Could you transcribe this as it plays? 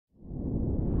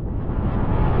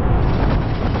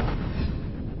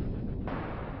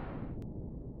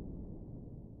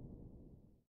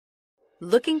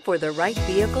Looking for the right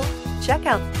vehicle? Check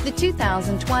out the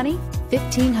 2020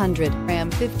 1500.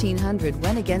 Ram 1500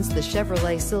 went against the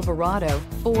Chevrolet Silverado,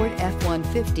 Ford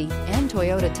F-150, and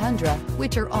Toyota Tundra,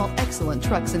 which are all excellent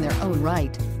trucks in their own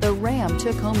right. The Ram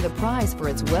took home the prize for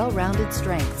its well-rounded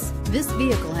strengths. This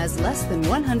vehicle has less than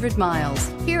 100 miles.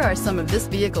 Here are some of this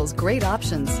vehicle's great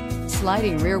options: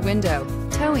 sliding rear window,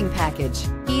 towing package,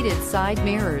 heated side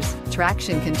mirrors,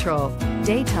 traction control,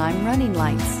 daytime running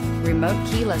lights, remote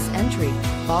keyless entry,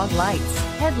 fog lights,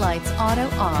 headlights auto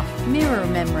off, mirror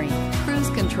memory, cruise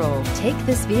control. Take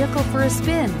this vehicle for a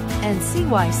spin and see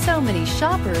why so many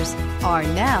shoppers are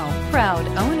now proud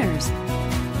owners.